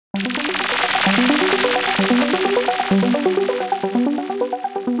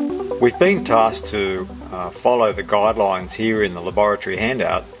We've been tasked to follow the guidelines here in the laboratory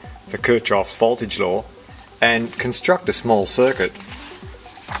handout for Kirchhoff's voltage law and construct a small circuit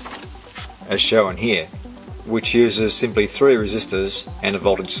as shown here, which uses simply 3 resistors and a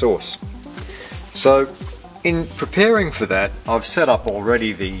voltage source. So in preparing for that, I've set up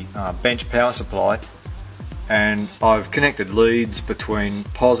already the bench power supply, and I've connected leads between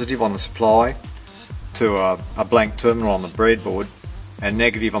positive on the supply to a blank terminal on the breadboard and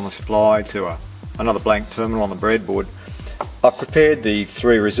negative on the supply to another blank terminal on the breadboard. I've prepared the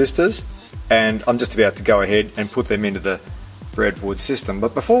 3 resistors and I'm just about to go ahead and put them into the breadboard system.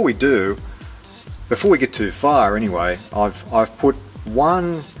 But before we get too far anyway, I've put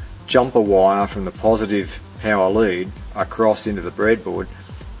one jumper wire from the positive power lead across into the breadboard,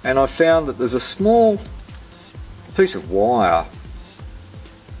 and I've found that there's a small piece of wire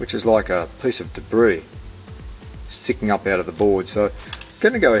which is like a piece of debris sticking up out of the board. So I'm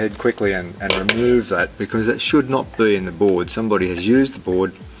going to go ahead quickly and remove that, because that should not be in the board. Somebody has used the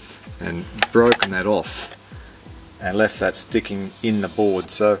board and broken that off and left that sticking in the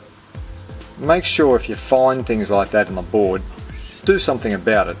board. So make sure if you find things like that in the board, do something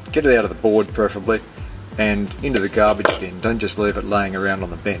about it. Get it out of the board preferably and into the garbage bin. Don't just leave it laying around on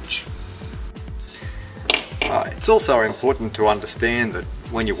the bench. It's also important to understand that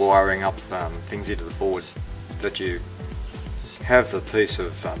when you're wiring up things into the board, that you have the piece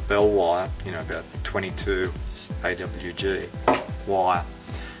of bell wire, about 22 AWG wire,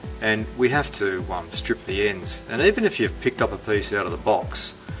 and we have to strip the ends. And even if you've picked up a piece out of the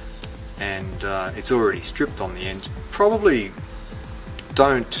box and it's already stripped on the end, probably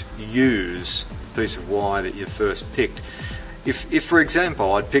don't use the piece of wire that you first picked. If for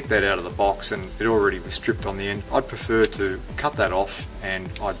example I'd picked that out of the box and it already was stripped on the end, I'd prefer to cut that off and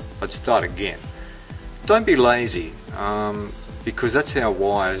I'd start again. Don't be lazy, because that's how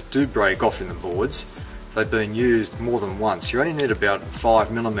wires do break off in the boards. They've been used more than once. You only need about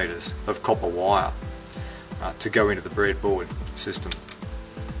 5mm of copper wire to go into the breadboard system.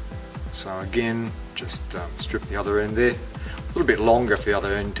 So again, just strip the other end there. A little bit longer for the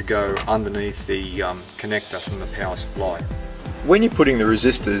other end to go underneath the connector from the power supply. When you're putting the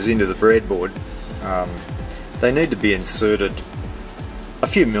resistors into the breadboard, they need to be inserted a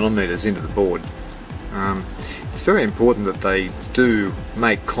few millimeters into the board. It's very important that they do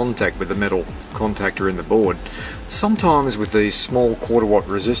make contact with the metal contactor in the board. Sometimes with these small 1/4 watt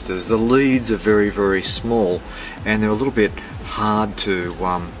resistors, the leads are very small and they're a little bit hard to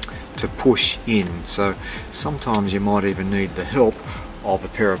push in, so sometimes you might even need the help of a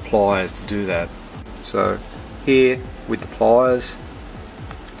pair of pliers to do that. So here with the pliers,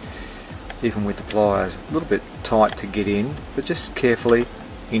 even with the pliers, a little bit tight to get in, but just carefully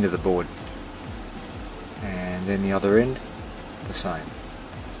into the board. And then the other end, the same.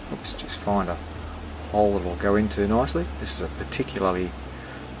 Oops, just find a hole that will go into nicely. This is a particularly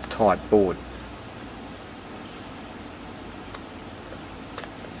tight board.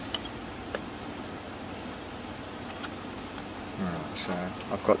 Alright, so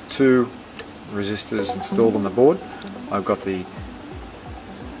I've got 2 resistors installed on the board. I've got the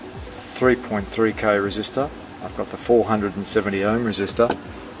 3.3k resistor, I've got the 470 ohm resistor,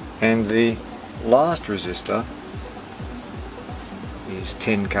 and the last resistor is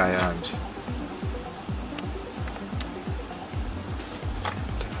 10k ohms.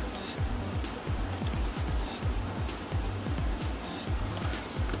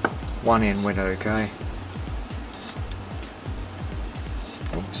 One end went okay.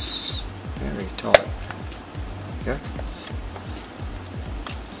 Oops, very tight. There we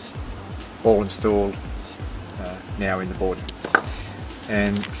go. All installed now in the board.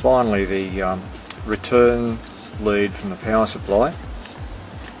 And finally the return lead from the power supply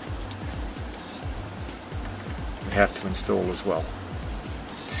we have to install as well.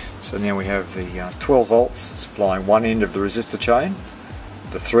 So now we have the 12 volts supplying one end of the resistor chain,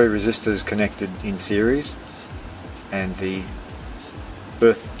 the 3 resistors connected in series, and the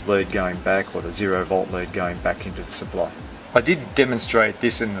earth lead going back, or the 0 volt lead going back into the supply. I did demonstrate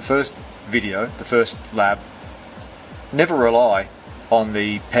this in the first video, the first lab. Never rely on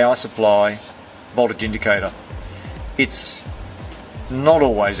the power supply voltage indicator. It's not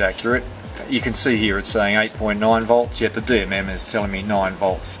always accurate. You can see here it's saying 8.9 volts, yet the DMM is telling me 9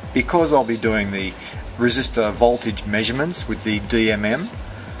 volts. Because I'll be doing the resistor voltage measurements with the DMM,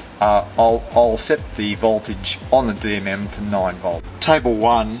 I'll set the voltage on the DMM to 9 volts. Table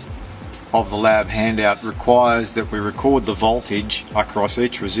 1 of the lab handout requires that we record the voltage across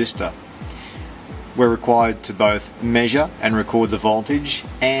each resistor. We're required to both measure and record the voltage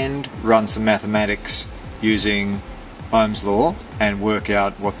and run some mathematics using Ohm's law and work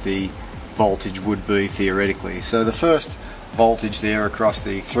out what the voltage would be theoretically. So the first voltage there across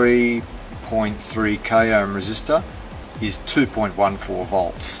the 3.3 k ohm resistor is 2.14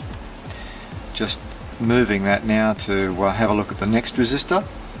 volts. Just moving that now to have a look at the next resistor.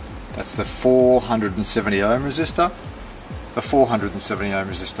 That's the 470 ohm resistor. The 470 ohm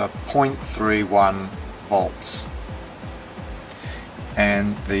resistor, 0.31 volts.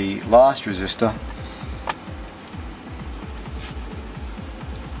 And the last resistor,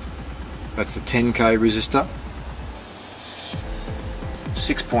 that's the 10k resistor,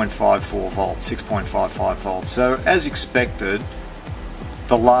 6.54 volts, 6.55 volts. So as expected,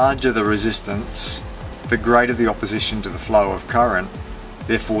 the larger the resistance, the greater the opposition to the flow of current,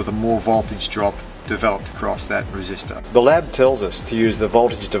 therefore the more voltage drop developed across that resistor. The lab tells us to use the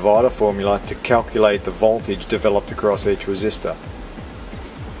voltage divider formula to calculate the voltage developed across each resistor.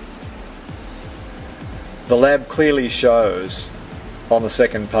 The lab clearly shows on the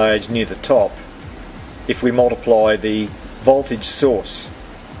second page near the top, if we multiply the voltage source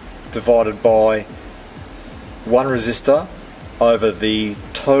divided by one resistor over the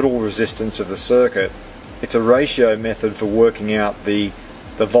total resistance of the circuit, it's a ratio method for working out the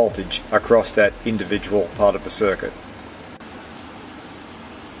voltage across that individual part of the circuit.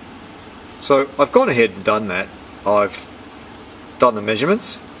 So I've gone ahead and done that. I've done the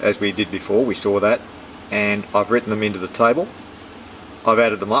measurements as we did before, we saw that, and I've written them into the table. I've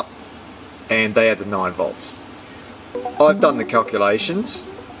added them up and they add to 9 volts. I've done the calculations,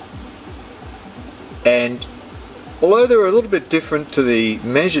 and although they're a little bit different to the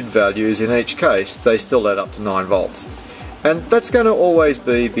measured values in each case, they still add up to 9 volts. And that's going to always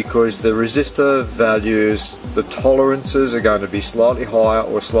be because the resistor values, the tolerances are going to be slightly higher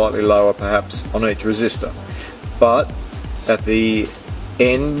or slightly lower perhaps on each resistor. But at the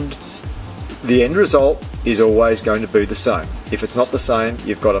end result is always going to be the same. If it's not the same,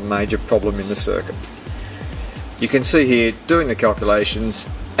 you've got a major problem in the circuit. You can see here doing the calculations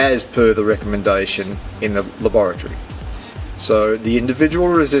as per the recommendation in the laboratory. So the individual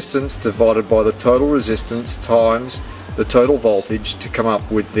resistance divided by the total resistance times the total voltage to come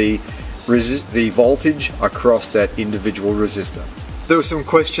up with the voltage across that individual resistor. There were some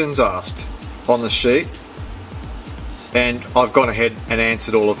questions asked on the sheet, and I've gone ahead and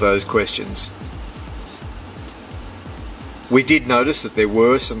answered all of those questions. We did notice that there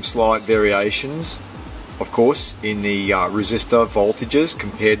were some slight variations, of course, in the resistor voltages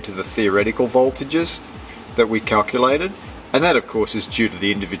compared to the theoretical voltages that we calculated, and that of course is due to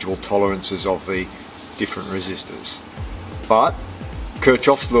the individual tolerances of the different resistors. But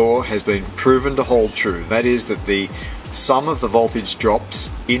Kirchhoff's law has been proven to hold true. That is that the sum of the voltage drops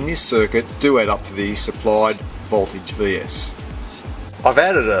in this circuit do add up to the supplied voltage Vs. I've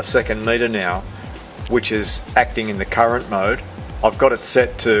added a second meter now, which is acting in the current mode. I've got it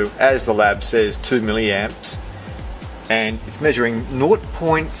set to, as the lab says, 2 milliamps, and it's measuring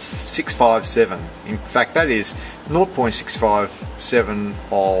 0.657. In fact, that is 0.657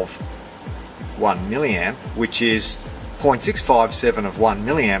 of 1 milliamp, which is 0.657 of 1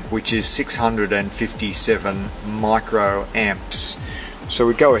 milliamp, which is 657 microamps. So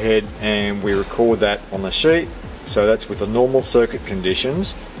we go ahead and we record that on the sheet. So that's with the normal circuit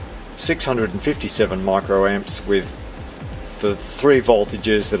conditions, 657 microamps with the 3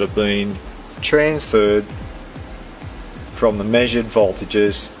 voltages that have been transferred from the measured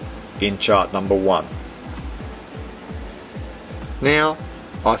voltages in chart number 1. Now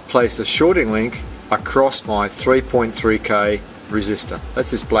I've placed a shorting link across my 3.3k resistor.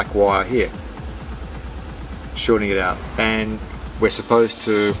 That's this black wire here, shorting it out, and we're supposed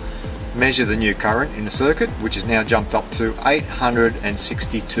to measure the new current in the circuit, which has now jumped up to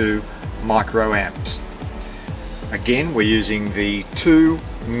 862 microamps. Again, we're using the 2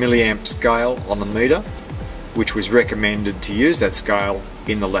 milliamp scale on the meter, which was recommended to use that scale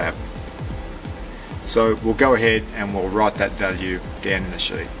in the lab. So we'll go ahead and we'll write that value down in the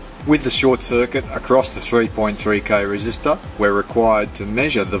sheet. With the short circuit across the 3.3k resistor, we're required to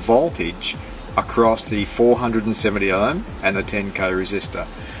measure the voltage across the 470 ohm and the 10k resistor.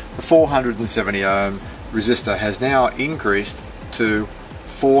 The 470 ohm resistor has now increased to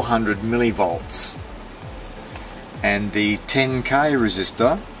 400 millivolts, and the 10k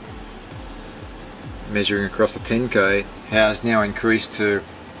resistor, measuring across the 10k, has now increased to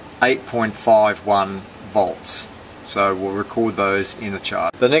 8.51 volts. So we'll record those in the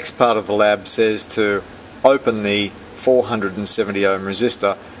chart. The next part of the lab says to open the 470 ohm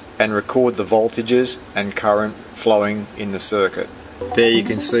resistor and record the voltages and current flowing in the circuit. There you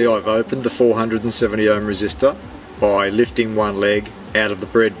can see I've opened the 470 ohm resistor by lifting one leg out of the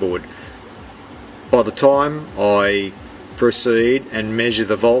breadboard. By the time I proceed and measure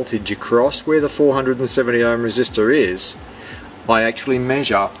the voltage across where the 470 ohm resistor is, I actually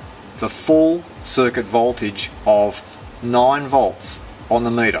measure the full circuit voltage of 9 volts on the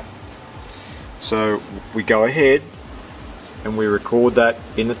meter. So we go ahead and we record that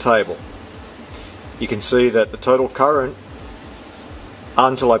in the table. You can see that the total current,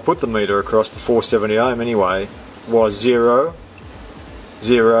 until I put the meter across the 470 ohm anyway, was 0,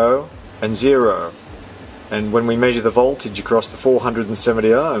 0 and 0. And when we measure the voltage across the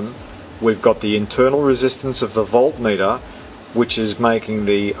 470 ohm, we've got the internal resistance of the voltmeter, which is making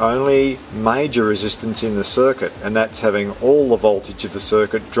the only major resistance in the circuit, and that's having all the voltage of the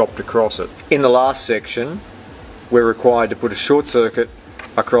circuit dropped across it. In the last section, we're required to put a short circuit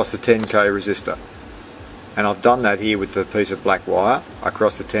across the 10k resistor. And I've done that here with the piece of black wire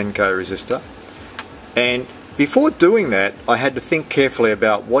across the 10k resistor. And before doing that, I had to think carefully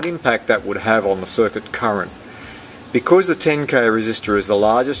about what impact that would have on the circuit current. Because the 10k resistor is the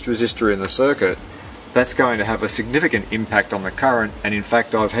largest resistor in the circuit, that's going to have a significant impact on the current, and in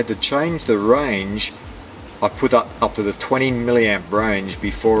fact I've had to change the range. I put up to the 20 milliamp range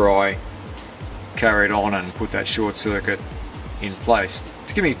before I carried on and put that short circuit in place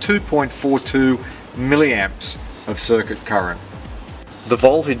to give me 2.42 milliamps of circuit current. The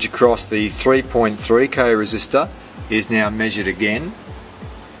voltage across the 3.3k resistor is now measured again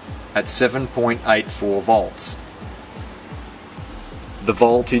at 7.84 volts. The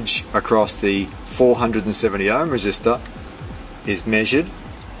voltage across the 470 ohm resistor is measured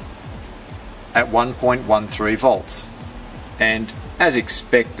at 1.13 volts, and as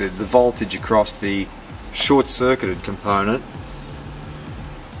expected, the voltage across the short-circuited component,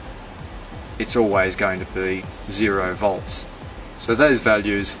 it's always going to be 0 volts. So those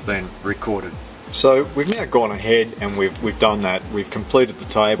values have been recorded. So we've now gone ahead and we've done that. We've completed the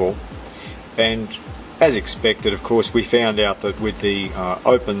table, and as expected, of course, we found out that with the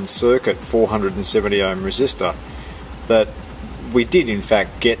open circuit 470 ohm resistor, that we did in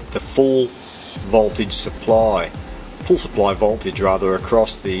fact get the full supply voltage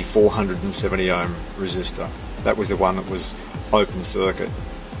across the 470 ohm resistor. That was the one that was open circuit.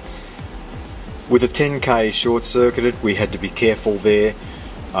 With a 10k short circuited, we had to be careful there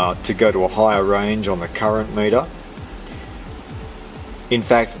to go to a higher range on the current meter. In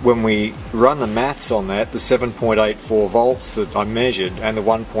fact, when we run the maths on that, the 7.84 volts that I measured and the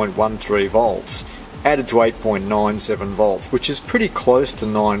 1.13 volts added to 8.97 volts, which is pretty close to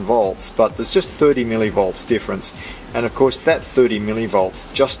 9 volts, but there's just 30 millivolts difference. And of course that 30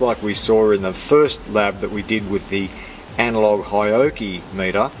 millivolts, just like we saw in the first lab that we did with the analog Hioki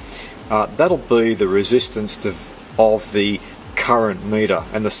meter, that'll be the resistance of the current meter,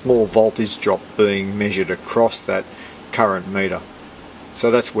 and the small voltage drop being measured across that current meter. So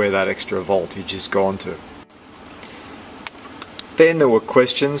that's where that extra voltage has gone to. Then there were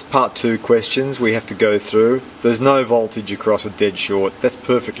questions, part 2 questions we have to go through. There's no voltage across a dead short. That's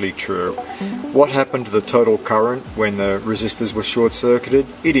perfectly true. What happened to the total current when the resistors were short-circuited?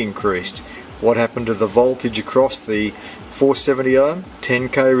 It increased. What happened to the voltage across the 470 ohm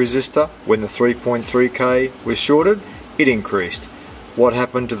 10k resistor when the 3.3k was shorted? It increased. What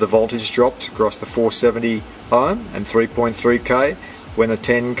happened to the voltage drops across the 470 ohm and 3.3k when the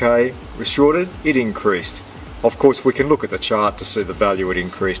 10k was shorted? It increased. Of course, we can look at the chart to see the value it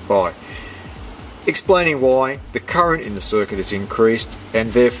increased by. Explaining why the current in the circuit is increased,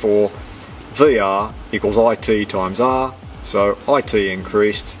 and therefore VR equals IT times R, so IT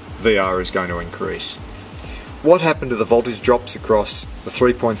increased, VR is going to increase. What happened to the voltage drops across the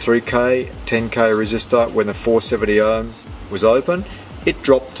 3.3k 10k resistor when the 470 ohm was open? It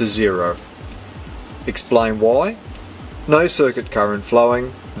dropped to 0. Explain why. No circuit current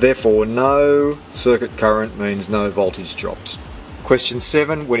flowing, therefore no circuit current means no voltage drops. Question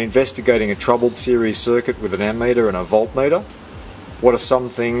 7. When investigating a troubled series circuit with an ammeter and a voltmeter, what are some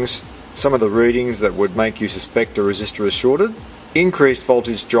of the readings that would make you suspect a resistor is shorted? Increased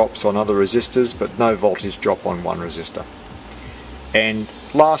voltage drops on other resistors, but no voltage drop on one resistor. And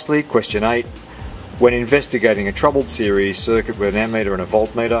lastly, question 8. When investigating a troubled series circuit with an ammeter and a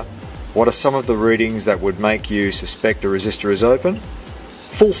voltmeter, what are some of the readings that would make you suspect a resistor is open?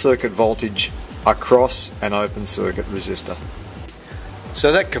 Full circuit voltage across an open circuit resistor.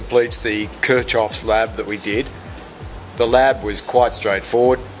 So that completes the Kirchhoff's lab that we did. The lab was quite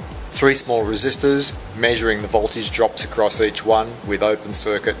straightforward. 3 small resistors, measuring the voltage drops across each one with open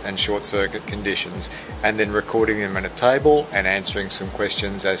circuit and short circuit conditions, and then recording them in a table and answering some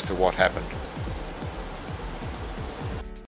questions as to what happened.